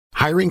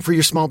Hiring for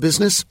your small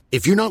business?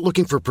 If you're not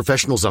looking for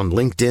professionals on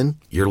LinkedIn,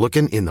 you're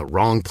looking in the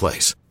wrong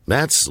place.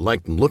 That's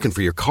like looking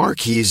for your car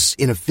keys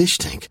in a fish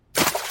tank.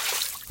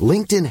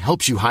 LinkedIn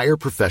helps you hire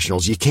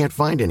professionals you can't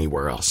find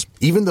anywhere else,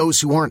 even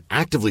those who aren't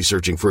actively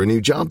searching for a new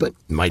job but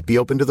might be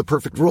open to the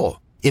perfect role.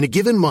 In a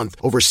given month,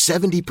 over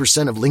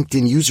 70% of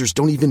LinkedIn users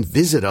don't even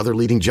visit other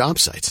leading job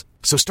sites.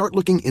 So start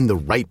looking in the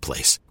right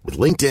place. With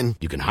LinkedIn,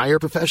 you can hire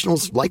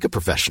professionals like a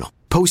professional.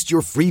 Post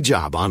your free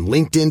job on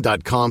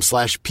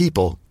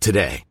linkedin.com/people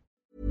today.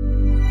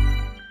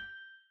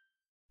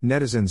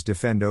 Netizens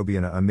defend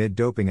Obiena amid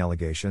doping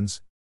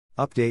allegations.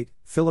 Update: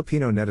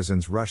 Filipino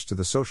netizens rushed to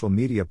the social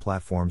media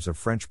platforms of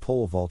French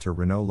pole vaulter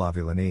Renaud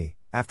Lavillenie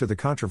after the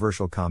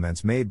controversial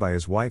comments made by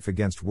his wife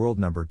against world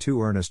number 2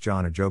 Ernest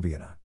John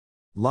Obiena.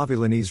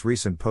 Lavillinie's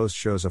recent post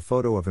shows a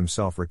photo of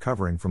himself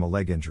recovering from a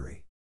leg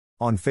injury.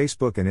 On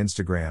Facebook and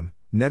Instagram,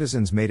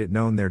 netizens made it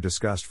known their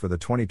disgust for the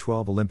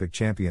 2012 Olympic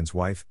champion's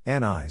wife,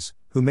 Anais,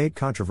 who made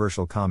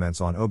controversial comments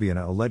on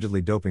Obiena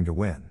allegedly doping to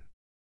win.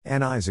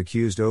 Anais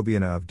accused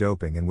Obiena of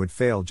doping and would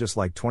fail just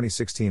like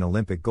 2016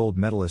 Olympic gold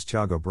medalist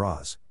Thiago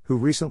Braz, who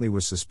recently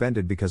was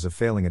suspended because of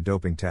failing a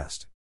doping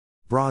test.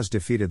 Braz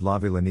defeated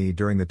Lavillenie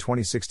during the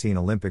 2016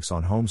 Olympics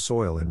on home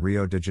soil in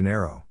Rio de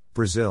Janeiro,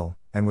 Brazil,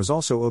 and was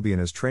also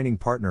Obiena's training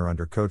partner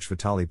under coach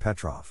Vitaly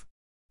Petrov.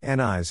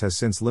 Anais has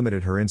since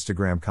limited her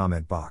Instagram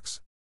comment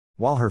box.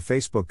 While her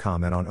Facebook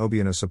comment on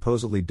Obiena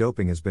supposedly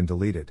doping has been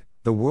deleted,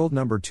 the world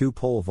number 2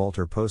 pole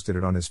vaulter posted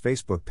it on his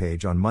Facebook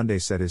page on Monday.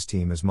 Said his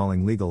team is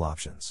mulling legal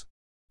options.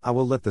 "I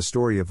will let the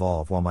story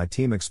evolve while my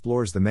team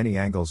explores the many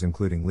angles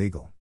including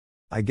legal.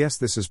 I guess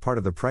this is part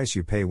of the price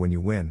you pay when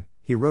you win,"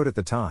 he wrote at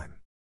the time.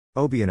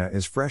 Obiena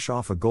is fresh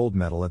off a gold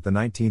medal at the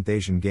 19th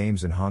Asian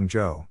Games in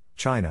Hangzhou,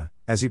 China,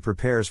 as he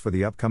prepares for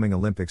the upcoming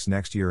Olympics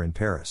next year in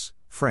Paris,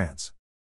 France.